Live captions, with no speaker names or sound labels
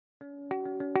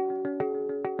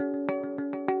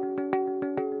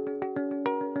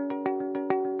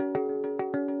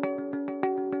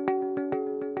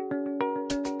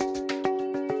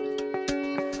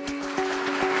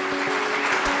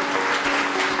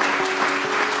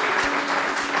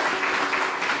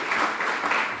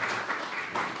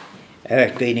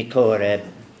Gwini cor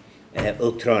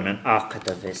utron an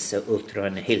acadavis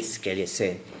utron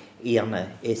hilskelis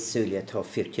iana isulia to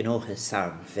firkinohe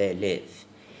sam ve live.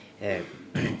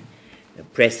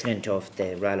 President of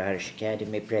the Royal Irish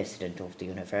Academy, President of the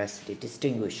University,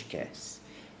 distinguished guests.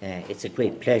 It's a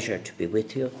great pleasure to be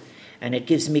with you, and it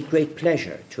gives me great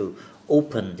pleasure to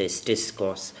open this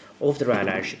discourse of the Royal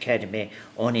Irish Academy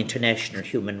on international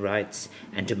human rights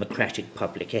and democratic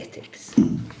public ethics.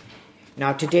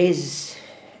 Now, today's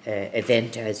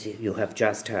event, as you have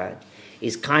just heard,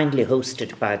 is kindly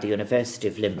hosted by the University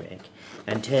of Limerick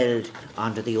and held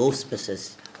under the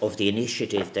auspices of the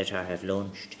initiative that I have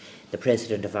launched, the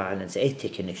President of Ireland's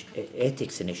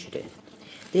Ethics Initiative.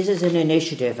 This is an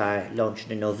initiative I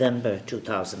launched in November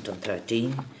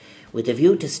 2013 with a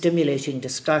view to stimulating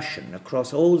discussion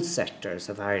across all sectors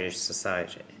of Irish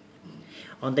society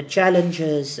on the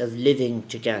challenges of living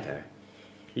together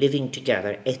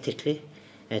ethically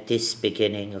at this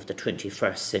beginning of the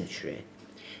 21st century.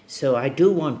 So I do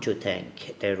want to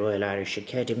thank the Royal Irish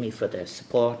Academy for their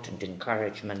support and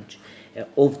encouragement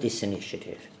of this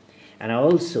initiative. And I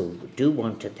also do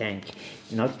want to thank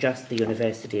not just the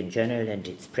university in general and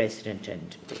its president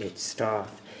and its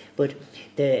staff, but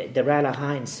the Rala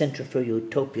Hines Centre for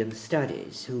Utopian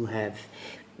Studies, who have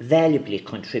valuably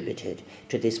contributed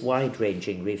to this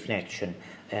wide-ranging reflection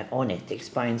on ethics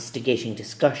by instigating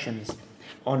discussions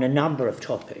on a number of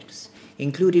topics,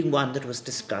 including one that was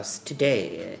discussed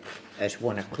today at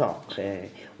 1 o'clock,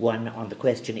 one on the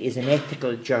question, is an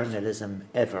ethical journalism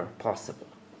ever possible?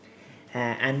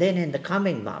 And then in the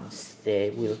coming months,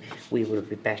 we will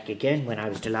be back again, when I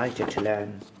was delighted to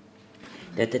learn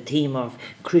that the theme of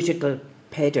critical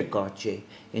pedagogy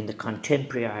in the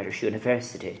contemporary Irish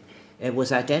university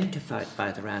was identified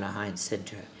by the Rala Hines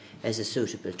Centre as a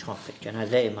suitable topic, and I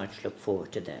very much look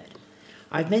forward to that.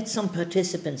 I've met some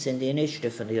participants in the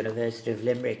initiative from the University of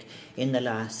Limerick in the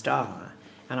last hour,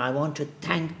 and I want to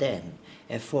thank them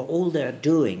for all they're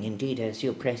doing, indeed, as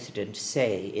your president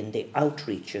say, in the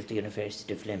outreach of the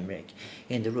University of Limerick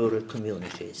in the rural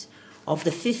communities. Of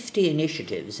the 50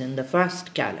 initiatives in the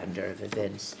first calendar of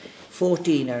events,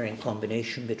 14 are in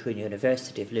combination between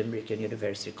University of Limerick and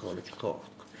University College Cork.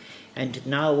 And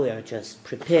now we are just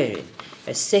preparing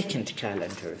a second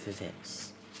calendar of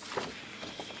events.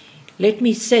 Let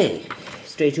me say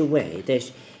straight away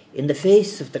that in the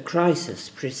face of the crisis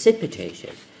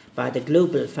precipitated by the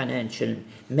global financial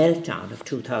meltdown of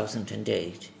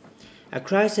 2008, a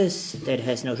crisis that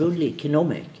has not only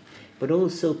economic but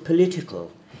also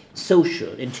political,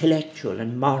 social, intellectual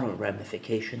and moral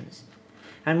ramifications,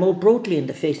 and more broadly in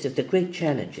the face of the great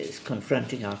challenges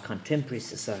confronting our contemporary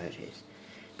societies,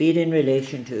 be it in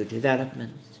relation to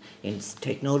developments in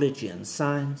technology and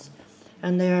science,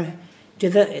 and their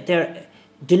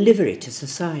delivery to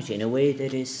society in a way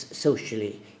that is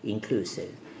socially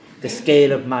inclusive, the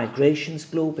scale of migrations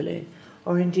globally,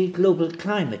 or indeed global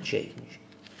climate change.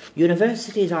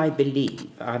 Universities, I believe,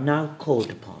 are now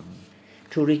called upon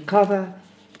to recover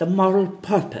the moral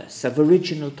purpose of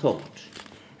original thought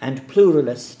and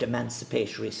pluralist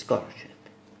emancipatory scholarship.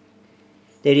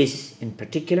 There is, in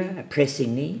particular, a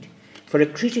pressing need for a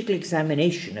critical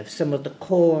examination of some of the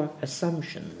core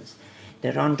assumptions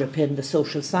that underpin the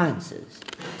social sciences,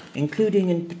 including,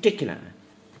 in particular,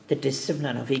 the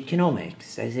discipline of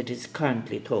economics as it is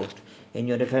currently taught in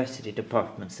university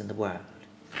departments in the world.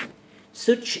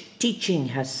 Such teaching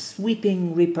has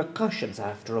sweeping repercussions,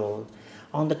 after all,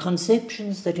 on the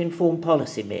conceptions that inform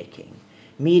policy making,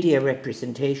 media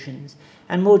representations,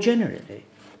 and more generally,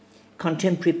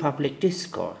 contemporary public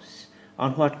discourse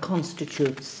on what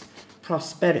constitutes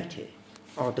prosperity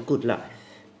or the good life.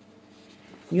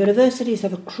 Universities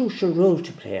have a crucial role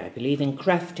to play, I believe, in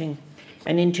crafting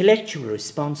an intellectual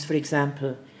response, for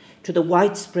example, to the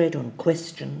widespread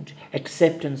unquestioned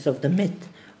acceptance of the myth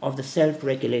of the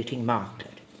self-regulating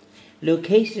market,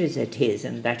 located as it is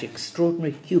in that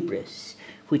extraordinary hubris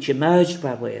which emerged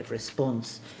by way of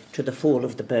response to the fall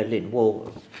of the Berlin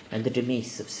Wall and the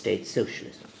demise of state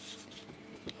socialism.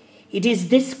 It is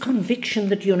this conviction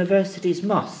that universities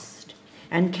must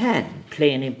and can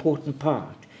play an important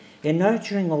part in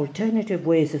nurturing alternative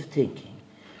ways of thinking,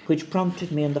 which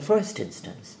prompted me in the first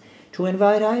instance to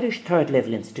invite Irish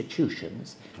third-level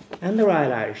institutions and the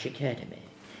Royal Irish Academy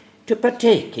to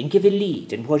partake and give a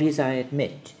lead in what is, I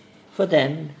admit, for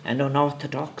them an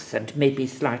unorthodox and maybe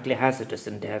slightly hazardous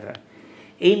endeavour,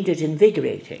 aimed at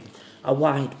invigorating a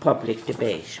wide public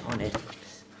debate on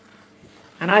ethics.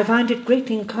 And I find it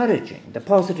greatly encouraging, the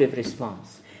positive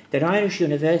response that Irish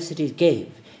universities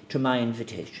gave to my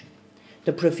invitation,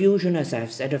 the profusion, as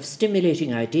I've said, of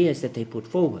stimulating ideas that they put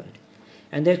forward,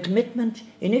 and their commitment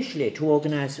initially to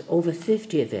organise over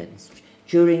 50 events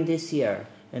during this year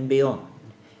and beyond,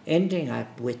 ending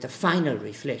up with the final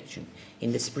reflection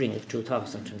in the spring of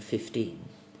 2015.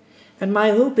 And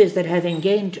my hope is that, having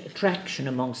gained traction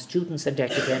among students and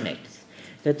academics,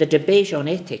 that the debate on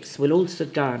ethics will also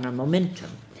garner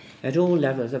momentum at all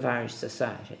levels of Irish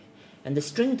society. And the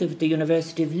strength of the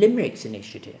University of Limerick's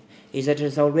initiative is that it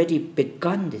has already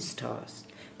begun this task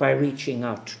by reaching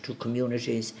out to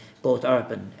communities, both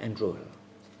urban and rural.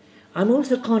 I'm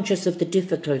also conscious of the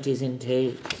difficulties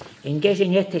entailed in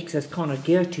getting ethics, as Conor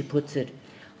Gearty puts it,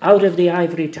 out of the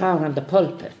ivory tower and the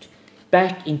pulpit,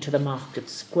 back into the market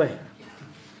square.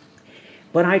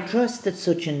 But I trust that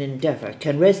such an endeavour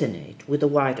can resonate with the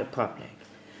wider public,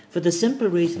 for the simple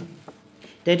reason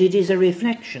that it is a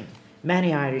reflection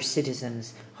many Irish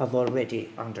citizens have already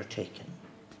undertaken.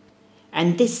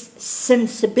 And this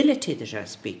sensibility that I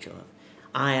speak of,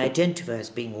 I identify as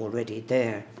being already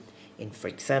there in, for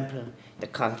example, the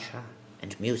culture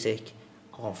and music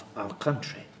of our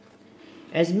country.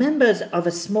 As members of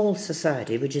a small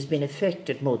society which has been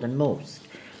affected more than most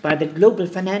by the global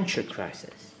financial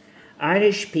crisis,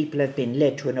 Irish people have been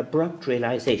led to an abrupt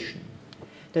realisation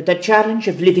that the challenge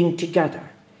of living together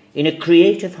in a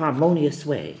creative, harmonious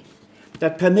way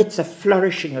that permits a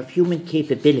flourishing of human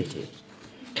capability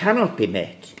cannot be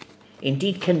met,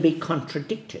 indeed can be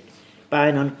contradicted, by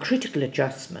an uncritical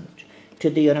adjustment to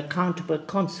the unaccountable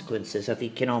consequences of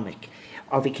economistic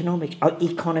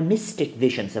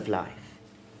visions of life,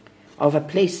 of a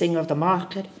placing of the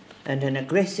market and an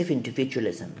aggressive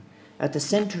individualism at the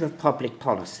centre of public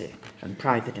policy and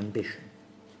private ambition.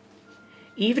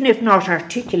 Even if not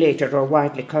articulated or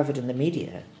widely covered in the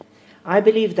media, I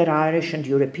believe that Irish and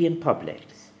European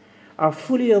publics are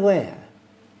fully aware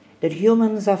that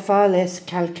humans are far less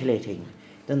calculating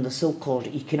than the so-called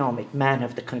economic man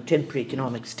of the contemporary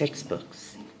economics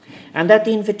textbooks, and that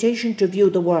the invitation to view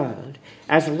the world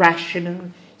as rational,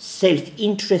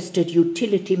 self-interested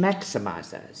utility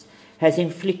maximisers has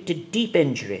inflicted deep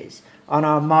injuries on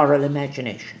our moral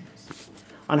imaginations,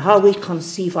 on how we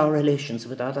conceive our relations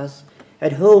with others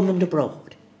at home and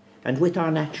abroad, and with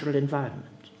our natural environment.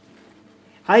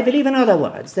 I believe, in other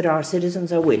words, that our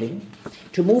citizens are willing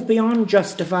to move beyond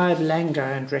justifiable anger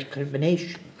and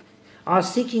recrimination, are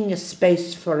seeking a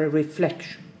space for a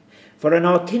reflection, for an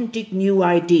authentic new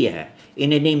idea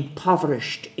in an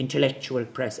impoverished intellectual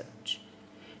present.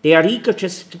 They are eager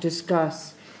to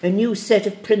discuss a new set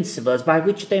of principles by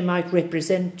which they might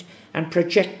represent and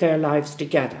project their lives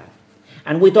together,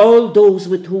 and with all those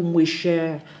with whom we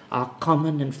share our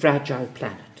common and fragile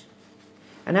planet.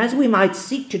 And as we might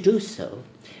seek to do so,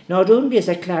 not only as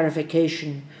a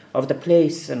clarification of the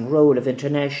place and role of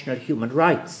international human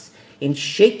rights in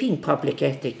shaping public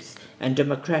ethics and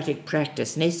democratic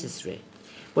practice necessary,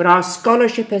 but our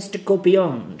scholarship has to go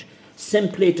beyond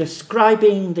simply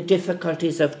describing the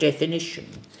difficulties of definition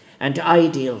and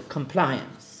ideal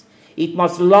compliance. It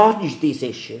must lodge these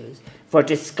issues for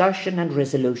discussion and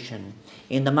resolution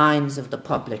in the minds of the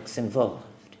publics involved.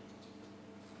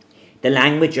 The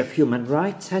language of human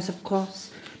rights has, of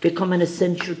course, become an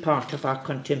essential part of our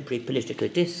contemporary political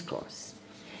discourse.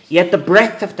 Yet the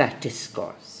breadth of that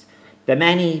discourse, the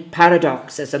many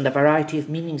paradoxes and the variety of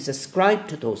meanings ascribed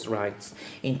to those rights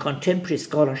in contemporary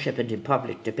scholarship and in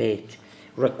public debate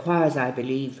requires, I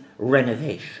believe,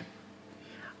 renovation.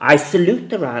 I salute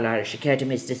the Royal Irish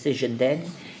Academy's decision then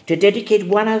to dedicate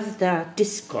one of the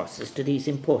discourses to these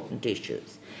important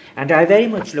issues, and I very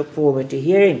much look forward to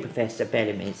hearing Professor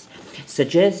Bellamy's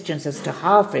suggestions as to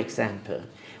how, for example,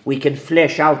 we can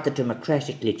flesh out the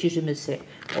democratic legitimacy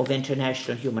of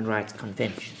international human rights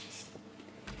conventions.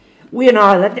 We in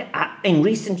Ireland, in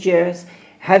recent years,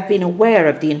 have been aware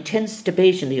of the intense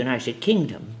debate in the United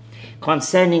Kingdom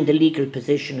concerning the legal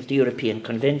position of the European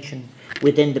Convention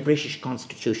within the British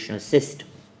constitutional system.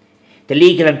 The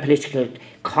legal and political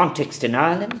context in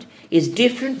Ireland is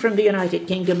different from the United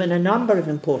Kingdom in a number of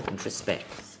important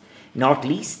respects, not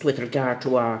least with regard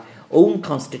to our own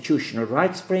constitutional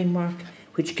rights framework,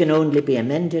 which can only be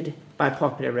amended by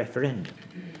popular referendum.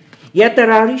 Yet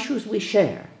there are issues we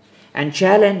share and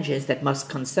challenges that must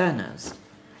concern us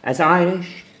as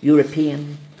Irish,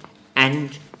 European,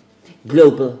 and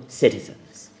global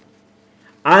citizens.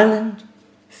 Ireland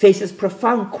faces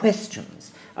profound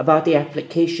questions about the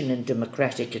application and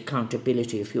democratic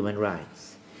accountability of human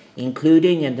rights,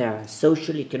 including in their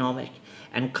social, economic,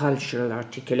 and cultural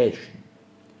articulation.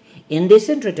 In this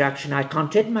introduction, I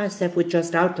content myself with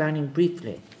just outlining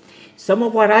briefly some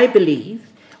of what I believe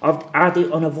are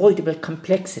the unavoidable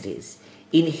complexities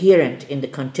inherent in the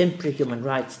contemporary human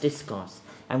rights discourse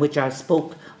and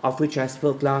of which I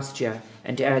spoke last year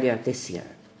and earlier this year.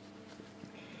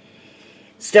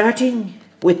 Starting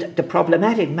with the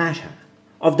problematic matter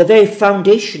of the very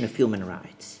foundation of human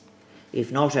rights,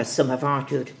 if not, as some have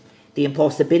argued, the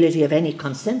impossibility of any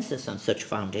consensus on such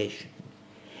foundation,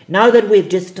 now that we've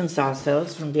distanced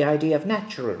ourselves from the idea of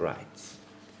natural rights.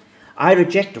 I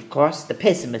reject, of course, the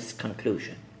pessimist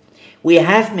conclusion. We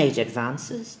have made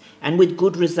advances, and with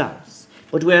good results,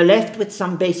 but we are left with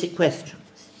some basic questions.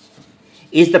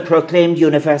 Is the proclaimed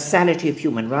universality of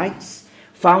human rights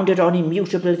founded on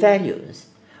immutable values,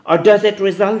 or does it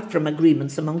result from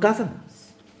agreements among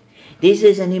governments? This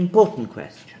is an important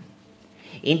question.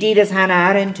 Indeed, as Hannah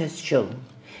Arendt has shown,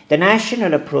 the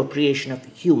national appropriation of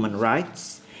human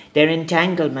rights, their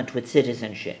entanglement with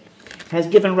citizenship, has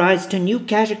given rise to new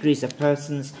categories of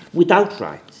persons without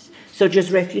rights, such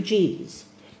as refugees,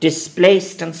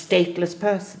 displaced and stateless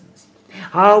persons.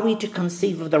 How are we to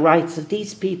conceive of the rights of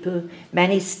these people,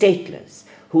 many stateless,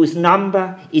 whose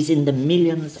number is in the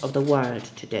millions of the world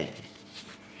today?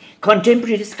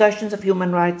 Contemporary discussions of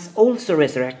human rights also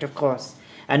resurrect, of course,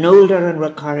 an older and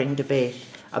recurring debate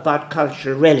about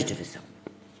cultural relativism.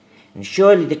 And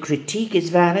surely the critique is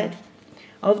valid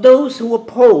of those who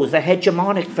oppose a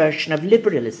hegemonic version of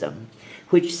liberalism,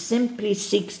 which simply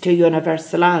seeks to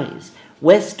universalize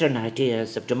Western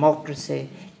ideas of democracy,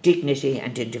 dignity,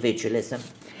 and individualism,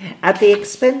 at the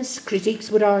expense, critics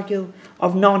would argue,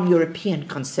 of non-European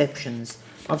conceptions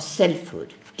of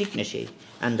selfhood, dignity,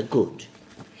 and the good.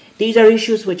 These are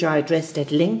issues which I addressed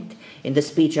at length in the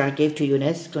speech I gave to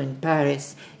UNESCO in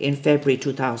Paris in February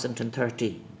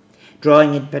 2013,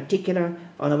 drawing in particular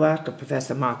on the work of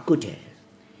Professor Mark Goodale.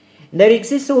 There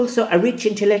exists also a rich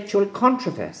intellectual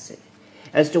controversy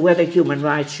as to whether human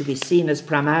rights should be seen as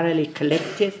primarily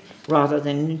collective rather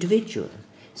than individual,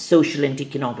 social and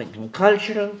economic and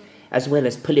cultural, as well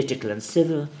as political and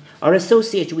civil, or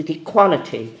associated with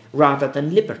equality rather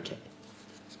than liberty.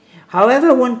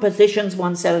 However one positions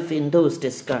oneself in those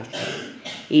discussions,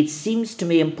 it seems to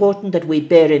me important that we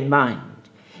bear in mind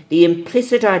the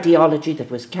implicit ideology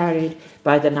that was carried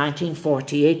by the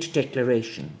 1948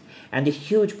 Declaration and the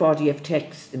huge body of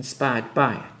text inspired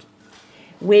by it.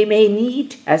 We may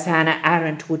need, as Hannah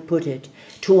Arendt would put it,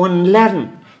 to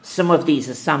unlearn some of these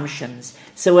assumptions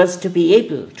so as to be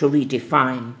able to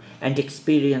redefine and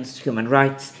experience human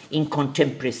rights in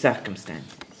contemporary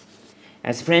circumstances.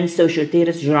 As French social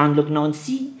theorist Jean-Luc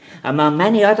Nancy, among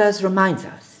many others, reminds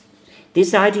us,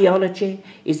 this ideology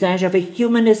is that of a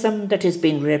humanism that has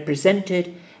been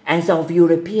represented as of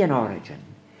European origin,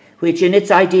 which in its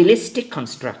idealistic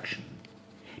construction,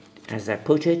 as I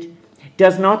put it,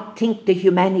 does not think the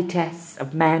humanitas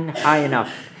of man high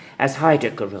enough, as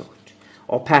Heidegger wrote,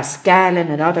 or Pascal in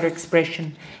another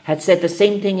expression had said the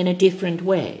same thing in a different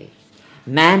way.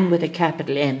 Man with a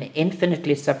capital M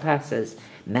infinitely surpasses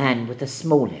man with a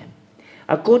small m.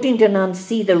 According to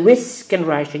Nancy, the risk in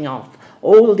writing off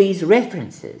all these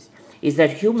references is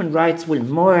that human rights will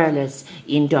more or less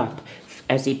end up,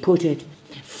 as he put it,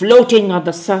 floating on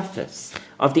the surface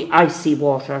of the icy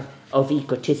water of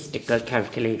egotistical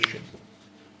calculation.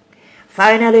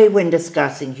 Finally, when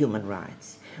discussing human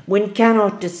rights, one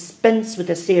cannot dispense with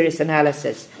a serious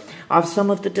analysis of some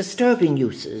of the disturbing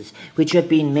uses which have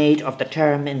been made of the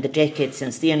term in the decades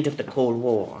since the end of the Cold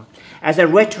War as a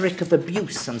rhetoric of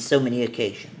abuse on so many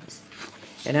occasions.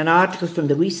 In an article from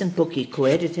the recent book he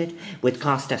co-edited with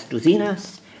Kostas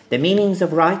Douzinas, The Meanings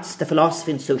of Rights, The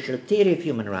Philosophy and Social Theory of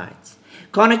Human Rights,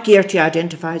 Conor Gearty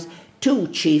identifies two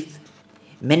chief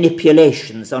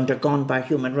manipulations undergone by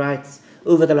human rights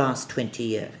over the last 20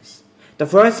 years. The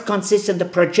first consists in the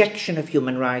projection of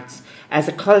human rights as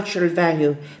a cultural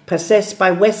value possessed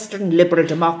by Western liberal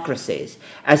democracies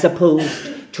as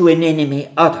opposed to an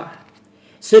enemy other.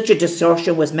 Such a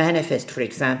distortion was manifest, for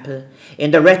example,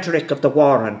 in the rhetoric of the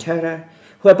War on Terror,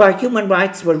 whereby human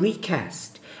rights were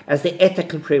recast as the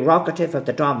ethical prerogative of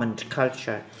the dominant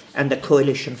culture and the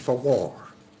coalition for war.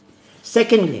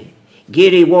 Secondly,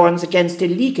 Geary warns against a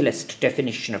legalist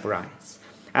definition of rights,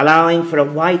 allowing for a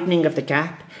widening of the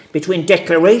gap between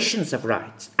declarations of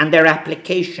rights and their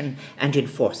application and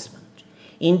enforcement.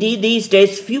 Indeed, these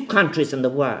days, few countries in the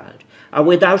world are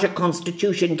without a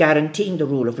constitution guaranteeing the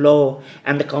rule of law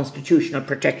and the constitutional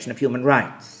protection of human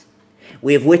rights.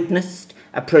 We have witnessed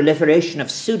a proliferation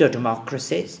of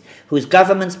pseudo-democracies whose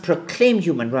governments proclaim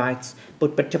human rights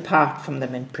but depart from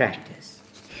them in practice.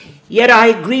 Yet I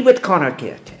agree with Conor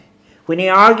Gearty when he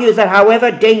argues that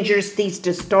however dangerous these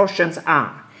distortions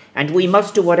are, and we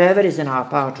must do whatever is in our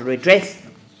power to redress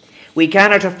them, we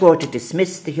cannot afford to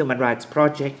dismiss the human rights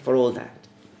project for all that.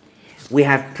 We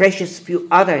have precious few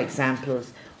other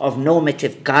examples of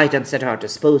normative guidance at our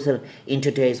disposal in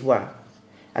today's world.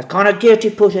 As Conor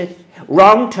Gearty put it,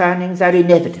 wrong turnings are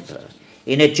inevitable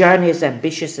in a journey as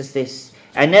ambitious as this,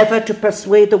 and ever to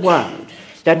persuade the world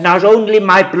that not only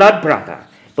my blood brother,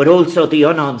 but also the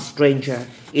unknown stranger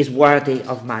is worthy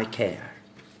of my care.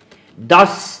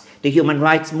 Thus, the human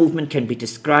rights movement can be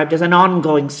described as an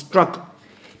ongoing struggle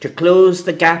to close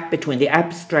the gap between the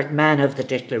abstract man of the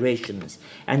declarations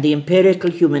and the empirical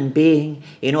human being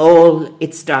in all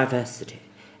its diversity,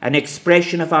 an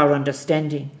expression of our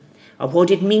understanding of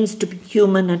what it means to be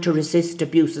human and to resist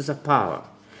abuses of power,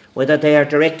 whether they are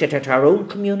directed at our own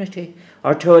community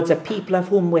or towards a people of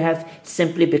whom we have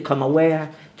simply become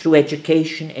aware through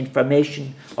education,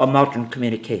 information, or modern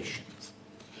communications.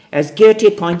 As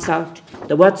Gearty points out,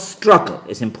 the word struggle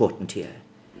is important here,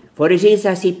 for it is,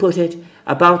 as he put it,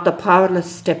 about the powerless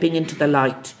stepping into the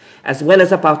light, as well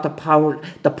as about the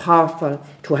powerful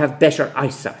to have better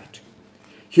eyesight.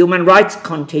 Human rights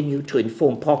continue to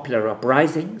inform popular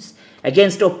uprisings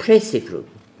against oppressive rule.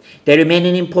 They remain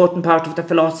an important part of the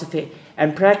philosophy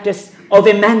and practice of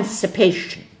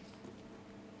emancipation.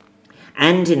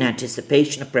 And in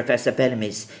anticipation of Professor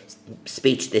Bellamy's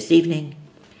speech this evening,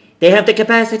 they have the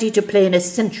capacity to play an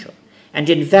essential and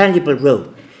invaluable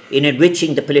role in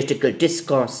enriching the political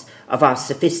discourse of our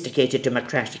sophisticated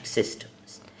democratic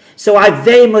systems. So I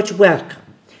very much welcome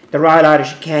the Royal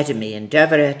Irish Academy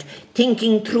endeavour at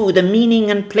thinking through the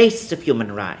meaning and place of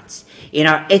human rights in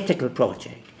our ethical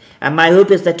project, and my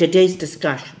hope is that today's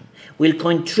discussion will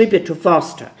contribute to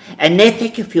foster an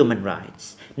ethic of human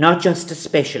rights, not just a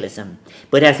specialism,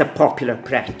 but as a popular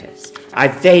practice. I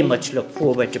very much look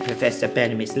forward to Professor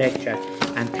Bellamy's lecture,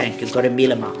 and thank you. Go to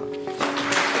Míle maith.